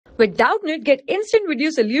With Doubtnut, get instant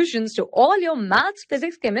video solutions to all your maths,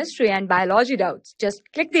 physics, chemistry, and biology doubts. Just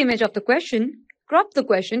click the image of the question, crop the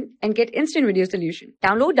question, and get instant video solution.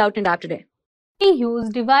 Download Doubtnut app today. We use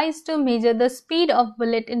device to measure the speed of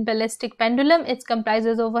bullet in ballistic pendulum. It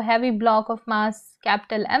comprises of a heavy block of mass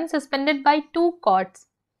capital M suspended by two cords.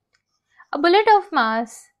 A bullet of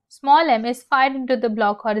mass small m is fired into the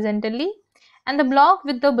block horizontally, and the block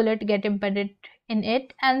with the bullet get embedded in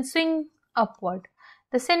it and swing upward.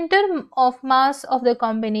 The center of mass of the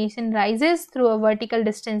combination rises through a vertical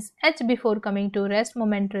distance h before coming to rest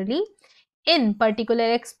momentarily. In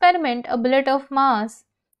particular experiment, a bullet of mass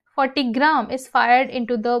 40 gram is fired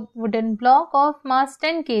into the wooden block of mass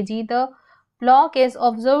 10 kg. The block is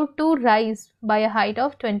observed to rise by a height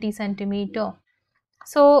of 20 cm.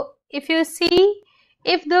 So if you see,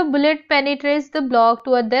 if the bullet penetrates the block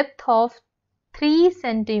to a depth of 3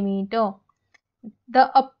 cm,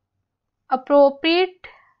 the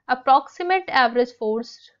approximate average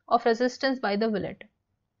force of resistance by the bullet.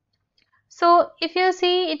 So if you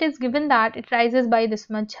see, it is given that it rises by this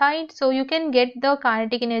much height, so you can get the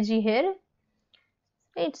kinetic energy here,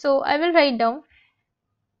 right? So I will write down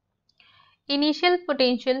initial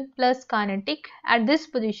potential plus kinetic at this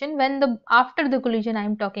position when after the collision I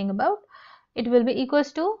am talking about, it will be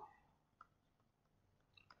equals to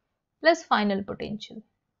plus final potential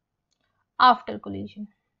after collision.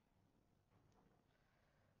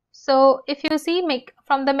 So if you see,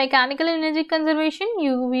 from the mechanical energy conservation,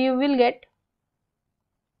 you will get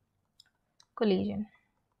collision.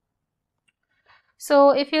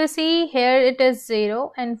 So if you see here, it is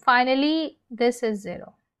 0 and finally this is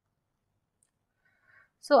 0.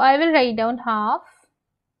 So I will write down half.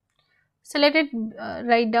 So let it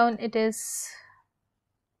write down, it is,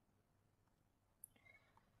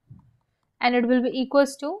 and it will be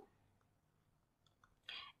equals to,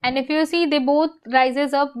 and if you see, they both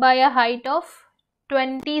rises up by a height of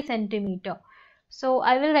 20 cm. So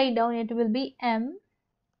I will write down, it will be m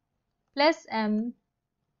plus m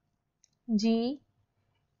g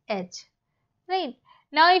h, right?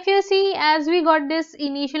 Now if you see, as we got this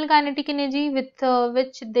initial kinetic energy with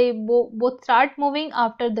which they both start moving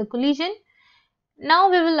after the collision, now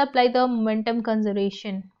we will apply the momentum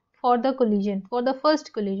conservation for the collision, for the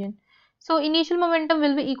first collision. So initial momentum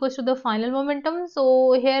will be equals to the final momentum.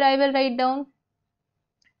 So here I will write down,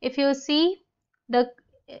 if you see, the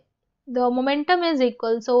momentum is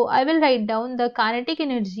equal, so I will write down the kinetic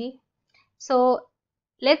energy. So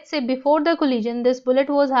let's say before the collision, this bullet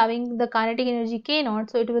was having the kinetic energy k0,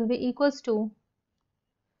 so it will be equals to,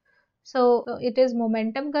 so it is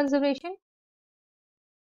momentum conservation.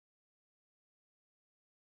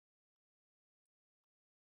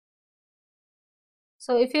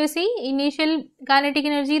 So if you see, initial kinetic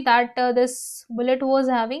energy that this bullet was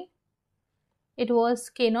having, it was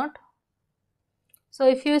k0. So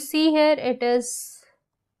if you see here, it is,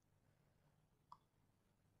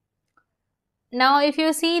 now if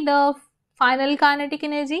you see the final kinetic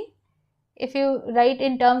energy, if you write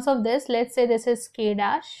in terms of this, let's say this is k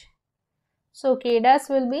dash. So k dash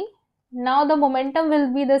will be, now the momentum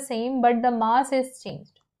will be the same, but the mass is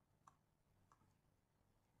changed.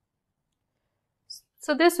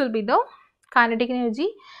 So this will be the kinetic energy.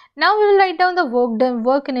 Now we will write down the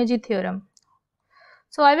work energy theorem.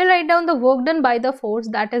 So I will write down the work done by the force,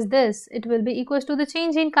 that is this, it will be equals to the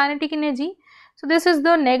change in kinetic energy. So this is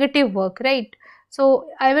the negative work, right? So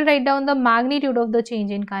I will write down the magnitude of the change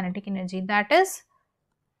in kinetic energy, that is,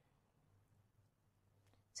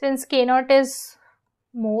 since k0 is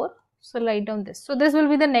more, so write down this. So this will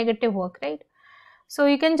be the negative work, right? So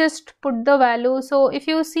you can just put the value. So if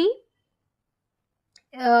you see,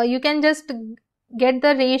 you can just get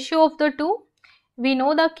the ratio of the two. We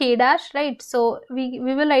know the k dash, right? So we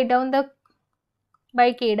will write down the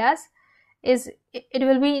by k dash is, it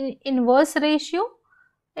will be inverse ratio,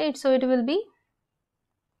 right? So it will be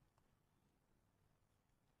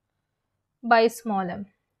by small m,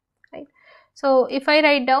 right? So if I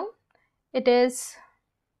write down, it is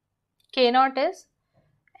k0 is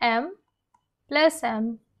m plus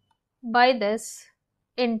m by this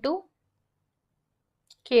into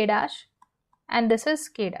k dash, and this is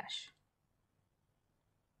k dash.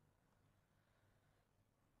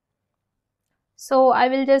 So I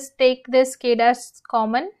will just take this k dash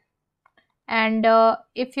common, and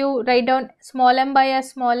if you write down small m by a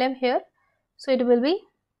small m here, so it will be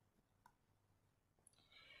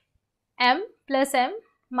m plus m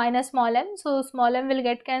minus small m, so small m will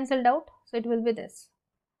get cancelled out, so it will be this.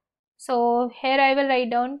 So here I will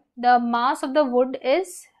write down the mass of the wood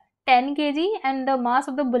is 10 kg and the mass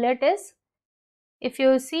of the bullet is, if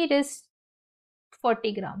you see, it is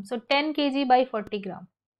 40 gram. So 10 kg by 40 gram.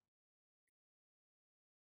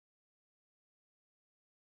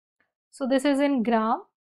 So this is in gram.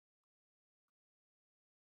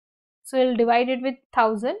 So we'll divide it with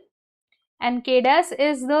 1000, and K dash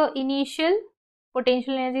is the initial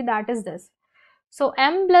potential energy, that is this. So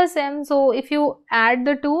M plus M, so if you add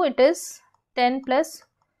the two, it is 10 plus,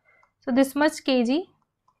 so this much kg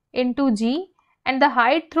into G, and the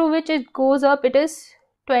height through which it goes up, it is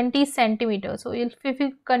 20 centimeters. So if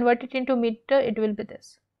you convert it into meter, it will be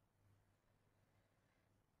this.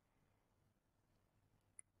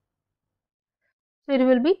 So it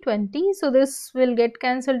will be 20. So this will get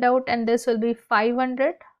cancelled out, and this will be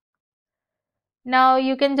 500. Now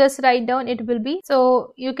you can just write down, it will be,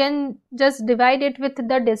 so you can just divide it with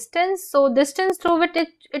the distance. So distance through which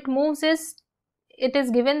it moves is, it is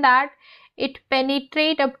given that it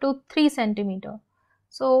penetrate up to 3 centimeter.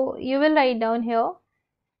 So you will write down here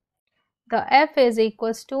the F is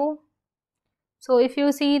equals to, so if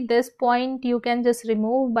you see this point, you can just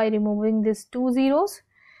remove by removing these two zeros.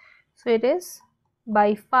 So it is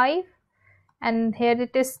by 5, and here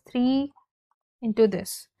it is 3 into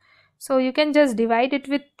this. So you can just divide it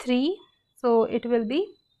with 3. So it will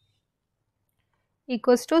be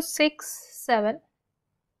equals to 6, 7.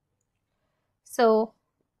 So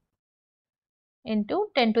into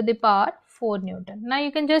 10 to the power 4 Newton. Now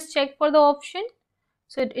you can just check for the option.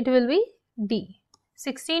 So it will be D,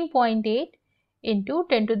 16.8 into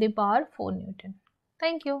 10 to the power 4 Newton.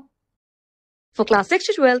 Thank you. For class 6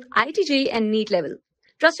 to 12, IIT JEE and NEET level.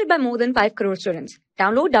 Trusted by more than 5 crore students.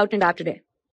 Download Doubtnut app today.